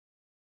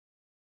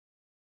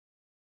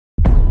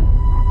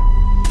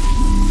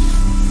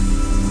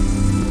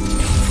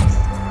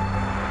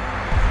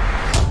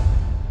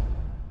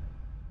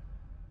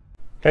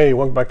Hey,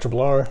 welcome back to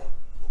Blar.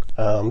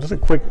 Just a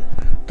quick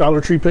Dollar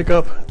Tree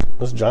pickup.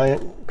 This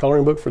giant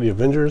coloring book for the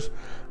Avengers.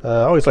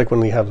 I always like when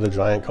they have the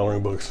giant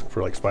coloring books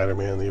for like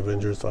Spider-Man and the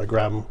Avengers, so I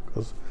grab them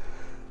because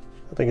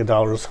I think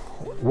 $1's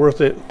worth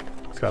it.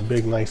 It's got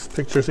big, nice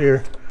pictures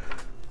here.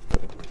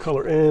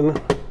 Color in,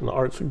 and the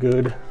art's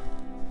good.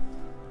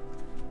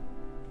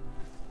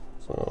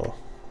 So,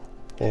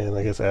 and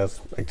I guess it has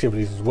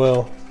activities as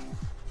well.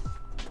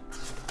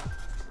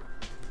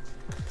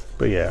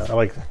 But yeah, I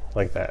like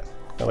that.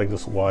 I like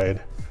this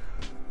wide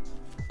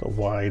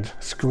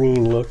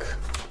screen look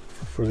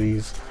for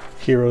these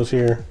heroes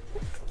here.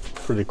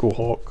 Pretty cool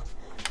Hulk.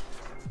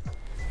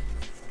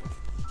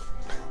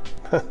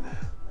 I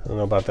don't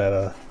know about that.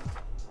 I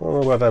don't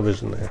know about that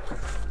vision there.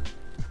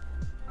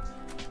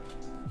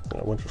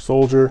 Winter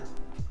Soldier.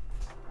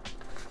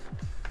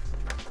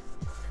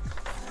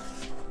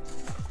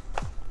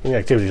 And the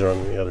activities are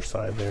on the other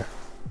side there.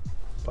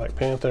 Black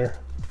Panther.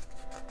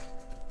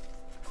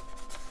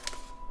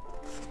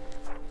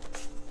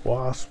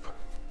 Wasp.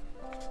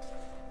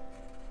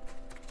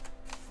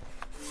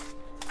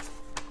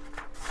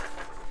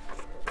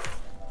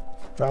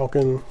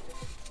 Falcon.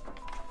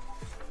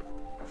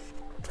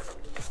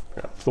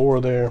 Got Thor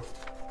there.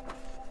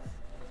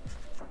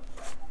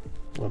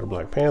 Another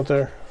Black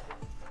Panther.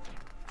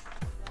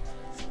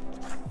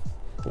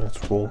 That's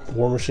cool.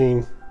 War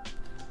Machine.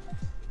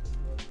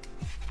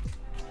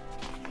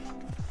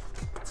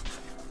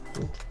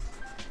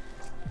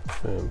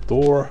 And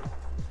Thor.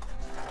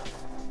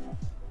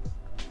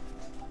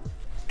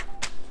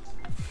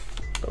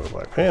 Another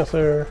Black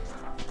Panther.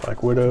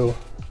 Black Widow.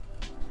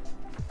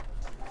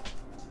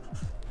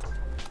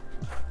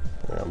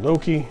 And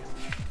Loki.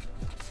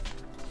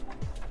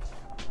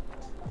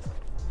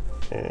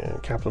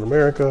 And Captain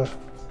America.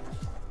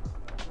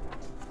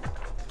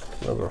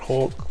 Another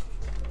Hulk.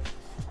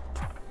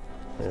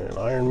 And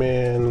Iron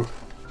Man.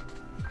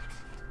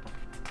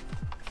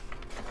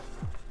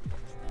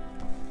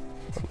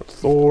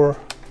 Thor.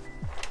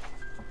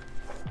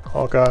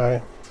 Hawkeye.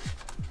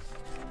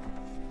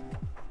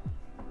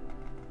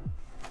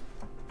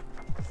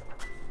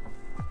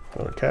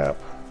 Another Cap.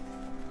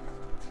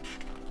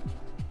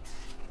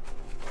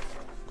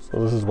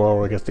 So this is one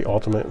of, I guess, the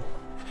ultimate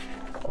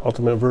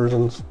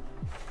versions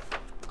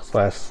 /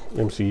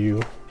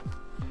 MCU.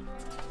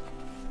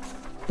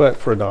 But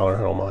for $1,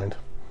 I don't mind.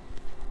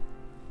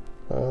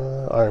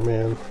 Iron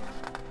Man.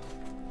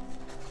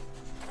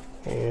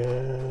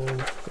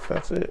 And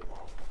that's it.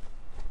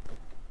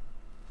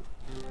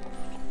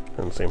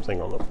 And same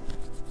thing on the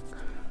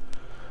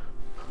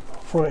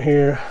front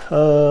here.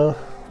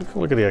 We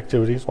can look at the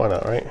activities. Why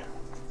not, right?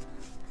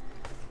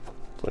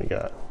 So we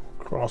got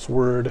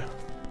crossword.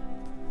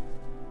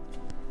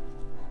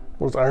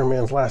 What's Iron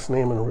Man's last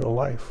name in real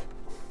life?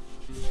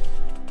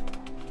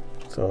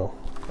 So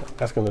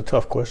asking the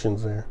tough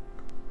questions there.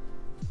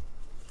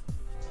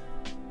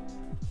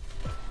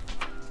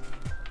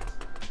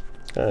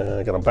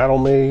 I got a battle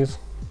maze.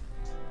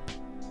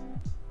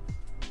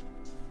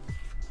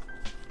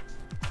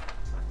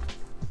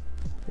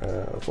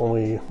 It's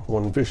only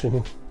one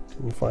vision.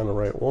 Can you find the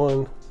right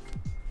one?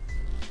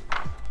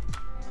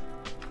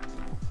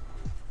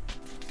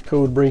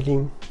 Code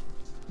breaking.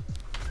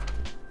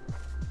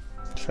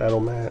 Shadow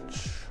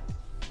match.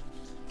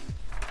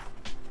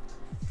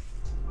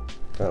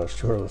 Now it's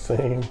two are the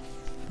same.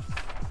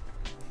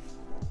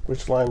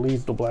 Which line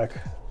leads to Black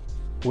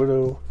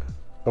Widow?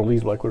 Or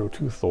leads Black Widow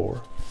to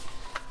Thor?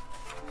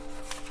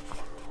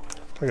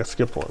 I gotta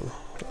skip one.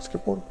 Did I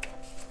skip one?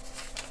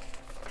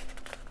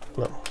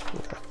 No.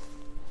 Okay.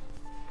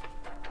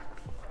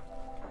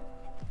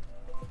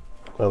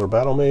 Another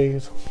battle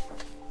maze.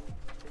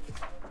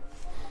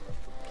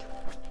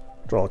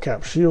 Draw a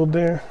Cap shield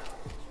there.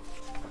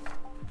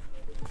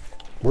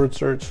 Word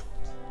search.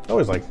 I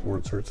always liked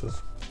word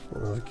searches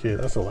when I was a kid.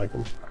 I still like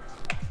them.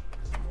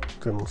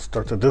 Couldn't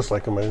start to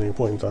dislike them at any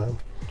point in time.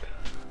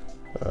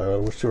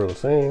 Which two are the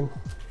same.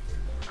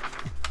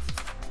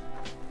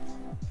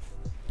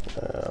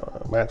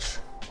 Match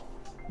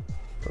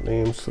the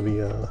names to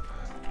the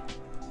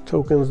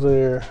tokens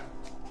there.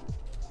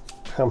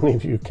 How many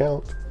do you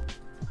count?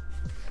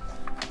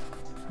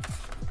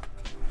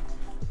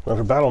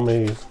 Another battle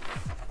maze.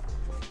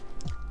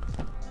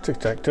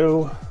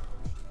 Tic-tac-toe.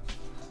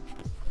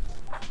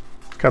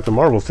 Captain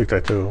Marvel's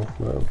tic-tac-toe.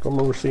 I don't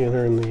remember seeing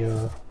her in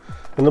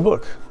the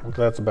book.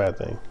 That's a bad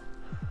thing.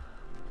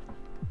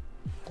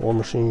 War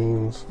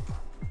Machines.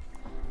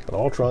 Got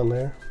Ultron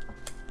there.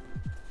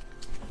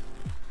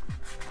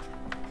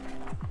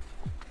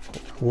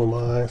 Who am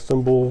I?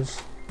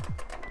 Symbols.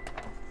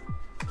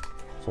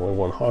 There's only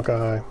one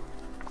Hawkeye.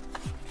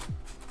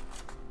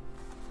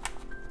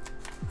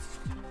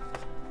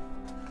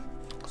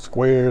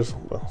 Squares.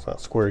 Well, it's not a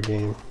square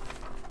game.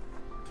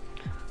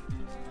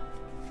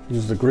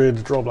 Use the grid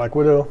to draw Black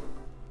Widow.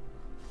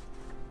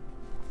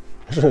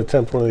 I should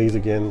attempt one of these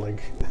again.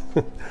 Like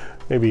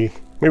maybe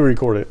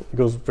record it. It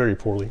goes very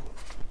poorly,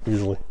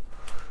 usually.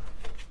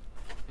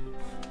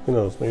 Who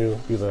knows? Maybe it'll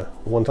be the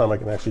one time I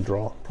can actually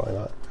draw. Probably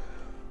not.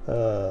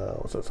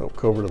 What's that? So,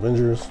 Covert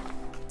Avengers.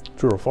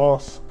 True or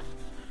false?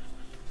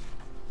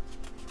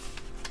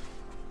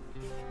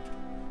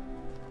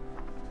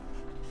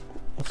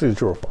 Let's see the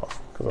true or false.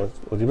 Because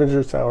with the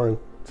Avengers Tower in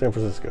San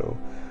Francisco,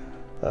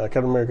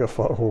 Captain America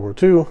fought in World War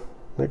II.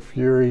 Nick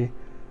Fury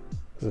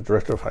is the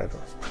director of Hydra.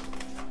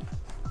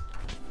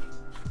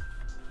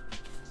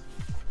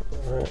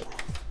 All right.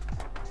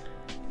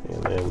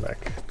 And then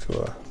back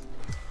to a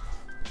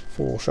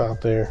full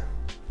shot there.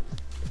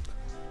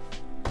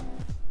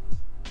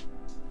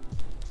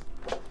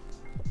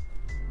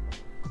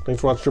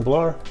 Thanks for watching Triple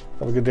R.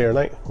 Have a good day or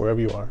night, wherever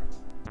you are.